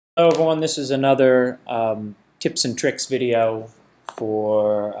Hello everyone, this is another tips and tricks video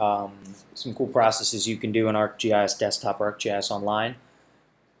for some cool processes you can do in ArcGIS Desktop or ArcGIS Online.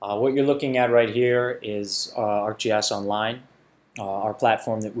 What you're looking at right here is ArcGIS Online, our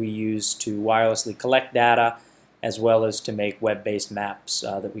platform that we use to wirelessly collect data as well as to make web-based maps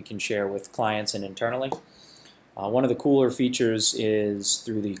that we can share with clients and internally. One of the cooler features is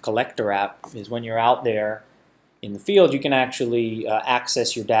through the Collector app is when you're out there in the field, you can actually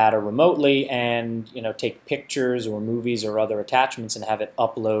access your data remotely and take pictures or movies or other attachments and have it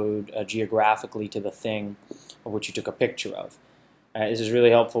upload geographically to the thing of which you took a picture of. This is really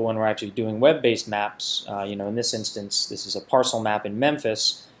helpful when we're actually doing web-based maps. In this instance, this is a parcel map in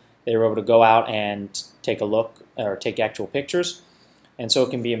Memphis. They were able to go out and take a look or take actual pictures. And so it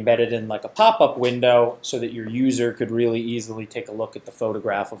can be embedded in like a pop-up window so that your user could really easily take a look at the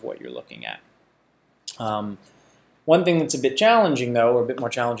photograph of what you're looking at. One thing that's a bit challenging, though, or a bit more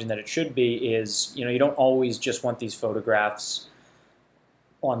challenging than it should be, is you don't always just want these photographs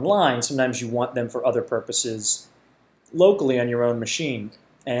online. Sometimes you want them for other purposes locally on your own machine.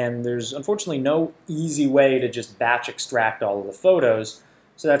 And there's unfortunately no easy way to just batch extract all of the photos.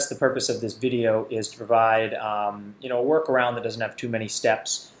 So that's the purpose of this video, is to provide a workaround that doesn't have too many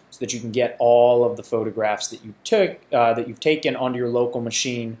steps, so that you can get all of the photographs that you took that you've taken onto your local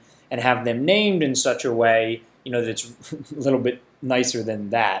machine and have them named in such a way that it's a little bit nicer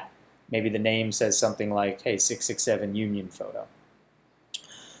than that. Maybe the name says something like, hey, 667 Union photo.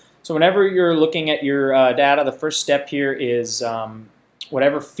 So whenever you're looking at your data, the first step here is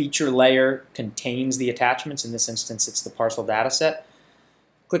whatever feature layer contains the attachments. In this instance, it's the parcel data set.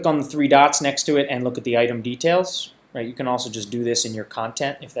 Click on the three dots next to it and look at the item details. Right? You can also just do this in your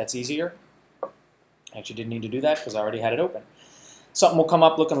content if that's easier. I actually didn't need to do that because I already had it open. Something will come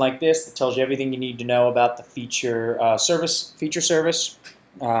up looking like this that tells you everything you need to know about the feature service,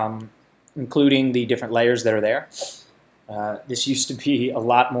 including the different layers that are there. This used to be a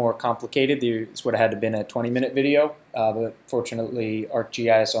lot more complicated. This would have had to have been a 20-minute video, but fortunately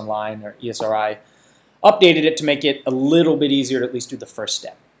ArcGIS Online, or ESRI, updated it to make it a little bit easier to at least do the first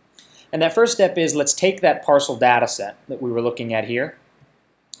step. And that first step is, let's take that parcel data set that we were looking at here,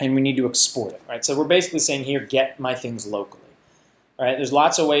 and we need to export it. Right? So we're basically saying here, get my things locally. All right, there's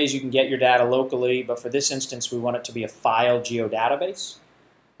lots of ways you can get your data locally, but for this instance, we want it to be a file geodatabase.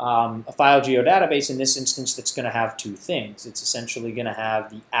 A file geodatabase in this instance that's going to have two things. It's essentially going to have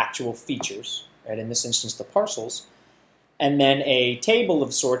the actual features, right? In this instance, the parcels, and then a table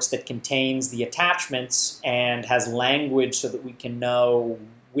of sorts that contains the attachments and has language so that we can know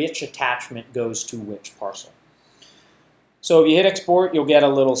which attachment goes to which parcel. So if you hit export, you'll get a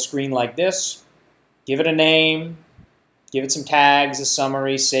little screen like this. Give it a name. Give it some tags, a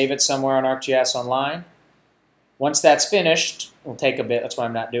summary, save it somewhere on ArcGIS Online. Once that's finished, it'll take a bit, that's why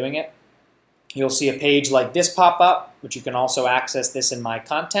I'm not doing it. You'll see a page like this pop up, which you can also access this in My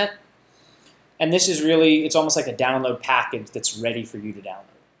Content. And this is really, it's almost like a download package that's ready for you to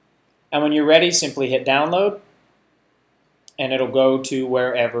download. And when you're ready, simply hit download, and it'll go to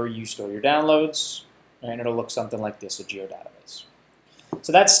wherever you store your downloads, and it'll look something like this, a geodatabase.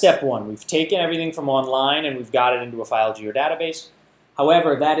 So that's step one. We've taken everything from online and we've got it into a file geodatabase.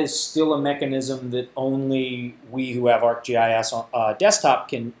 However, that is still a mechanism that only we who have ArcGIS Desktop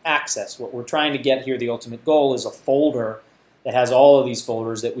can access. What we're trying to get here, the ultimate goal, is a folder that has all of these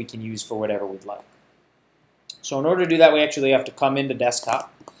folders that we can use for whatever we'd like. So in order to do that, we actually have to come into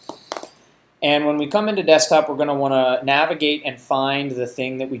Desktop. And when we come into Desktop, we're going to want to navigate and find the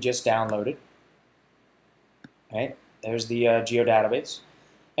thing that we just downloaded. Right? There's the geodatabase.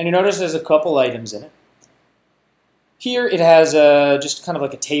 And you notice there's a couple items in it. Here it has just kind of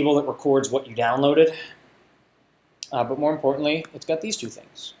like a table that records what you downloaded. But more importantly, it's got these two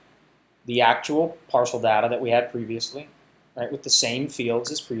things. The actual parcel data that we had previously, right, with the same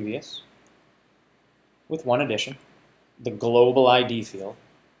fields as previous, with one addition, the global ID field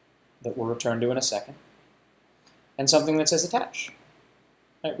that we'll return to in a second, and something that says attach,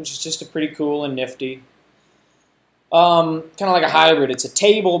 right, which is just a pretty cool and nifty kind of like a hybrid. It's a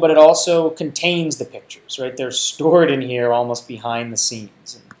table, but it also contains the pictures, right? They're stored in here almost behind the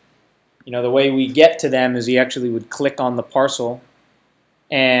scenes. And, the way we get to them is you actually would click on the parcel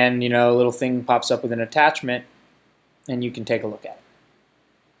and, a little thing pops up with an attachment and you can take a look at it.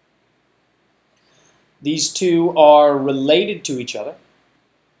 These two are related to each other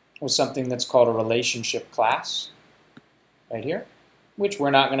with something that's called a relationship class right here, which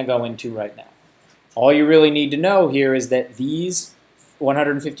we're not going to go into right now. All you really need to know here is that these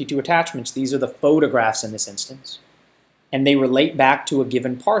 152 attachments, these are the photographs in this instance, and they relate back to a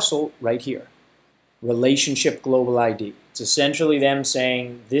given parcel right here. Relationship global ID. It's essentially them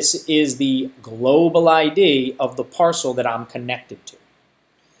saying this is the global ID of the parcel that I'm connected to.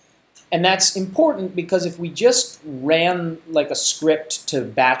 And that's important because if we just ran like a script to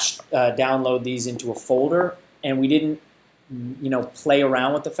batch download these into a folder and we didn't play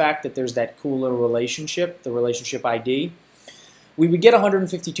around with the fact that there's that cool little relationship, the relationship ID, we would get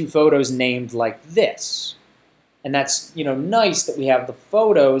 152 photos named like this. And that's nice that we have the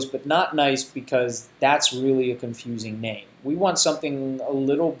photos, but not nice because that's really a confusing name. We want something a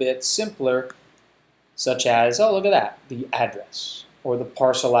little bit simpler, such as, oh, look at that, the address, or the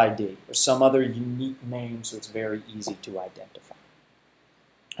parcel ID, or some other unique name so it's very easy to identify.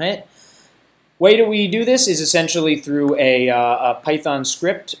 All right? Way that we do this is essentially through a Python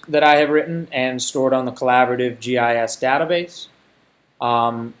script that I have written and stored on the collaborative GIS database.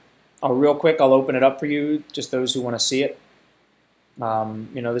 Real quick, I'll open it up for you, just those who want to see it.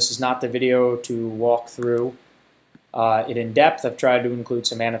 This is not the video to walk through it in depth. I've tried to include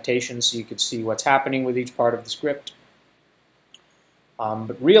some annotations so you could see what's happening with each part of the script.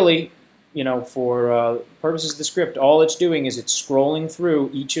 But really, for purposes of the script, all it's doing is it's scrolling through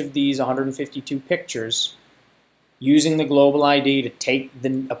each of these 152 pictures using the global ID to take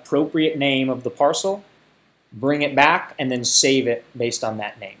the appropriate name of the parcel, bring it back, and then save it based on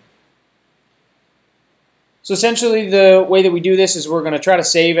that name. So essentially the way that we do this is we're going to try to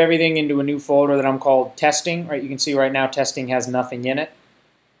save everything into a new folder that I'm called testing. Right? You can see right now testing has nothing in it.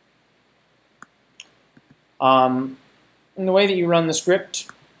 And the way that you run the script,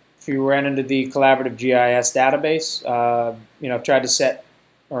 if you ran into the collaborative GIS database, I've tried to set,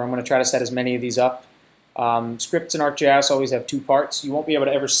 or I'm going to try to set as many of these up. Scripts in ArcGIS always have two parts. You won't be able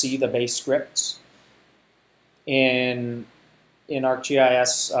to ever see the base scripts in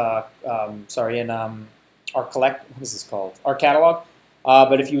ArcGIS, Arc Catalog.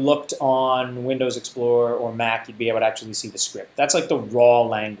 But if you looked on Windows Explorer or Mac, you'd be able to actually see the script. That's like the raw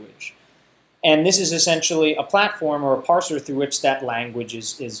language. And this is essentially a platform or a parser through which that language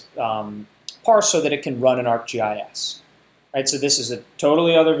is parsed so that it can run in ArcGIS. Right, so this is a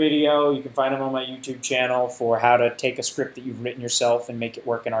totally other video. You can find them on my YouTube channel for how to take a script that you've written yourself and make it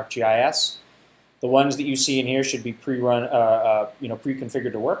work in ArcGIS. The ones that you see in here should be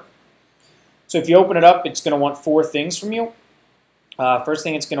pre-configured to work. So if you open it up, it's going to want four things from you. First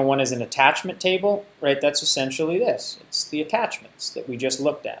thing it's going to want is an attachment table, right? That's essentially this. It's the attachments that we just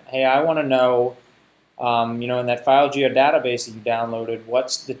looked at. Hey, I want to know, in that file geodatabase that you downloaded,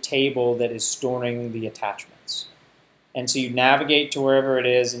 what's the table that is storing the attachments? And so you navigate to wherever it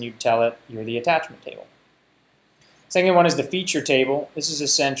is and you tell it you're the attachment table. Second one is the feature table. This is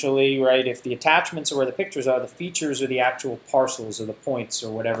essentially, right, if the attachments are where the pictures are, the features are the actual parcels or the points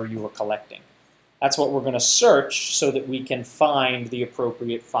or whatever you were collecting. That's what we're going to search so that we can find the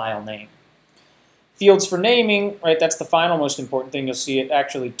appropriate file name. Fields for naming, right, that's the final most important thing. You'll see it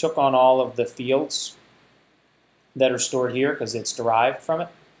actually took on all of the fields that are stored here because it's derived from it.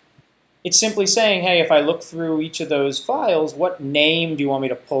 It's simply saying, hey, if I look through each of those files, what name do you want me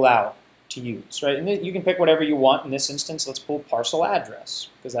to pull out to use, right? And you can pick whatever you want. In this instance, let's pull parcel address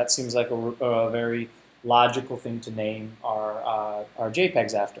because that seems like a very logical thing to name our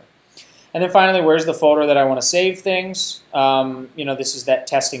JPEGs after. And then finally, where's the folder that I want to save things? This is that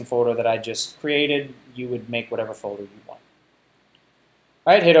testing folder that I just created. You would make whatever folder you want.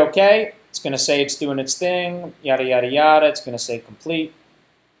 All right, hit OK. It's going to say it's doing its thing, yada, yada, yada. It's going to say complete.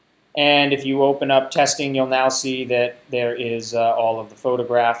 And if you open up testing, you'll now see that there is all of the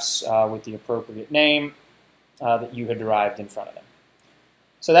photographs with the appropriate name that you had derived in front of them.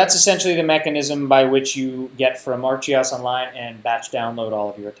 So that's essentially the mechanism by which you get from ArcGIS Online and batch download all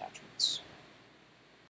of your attachments.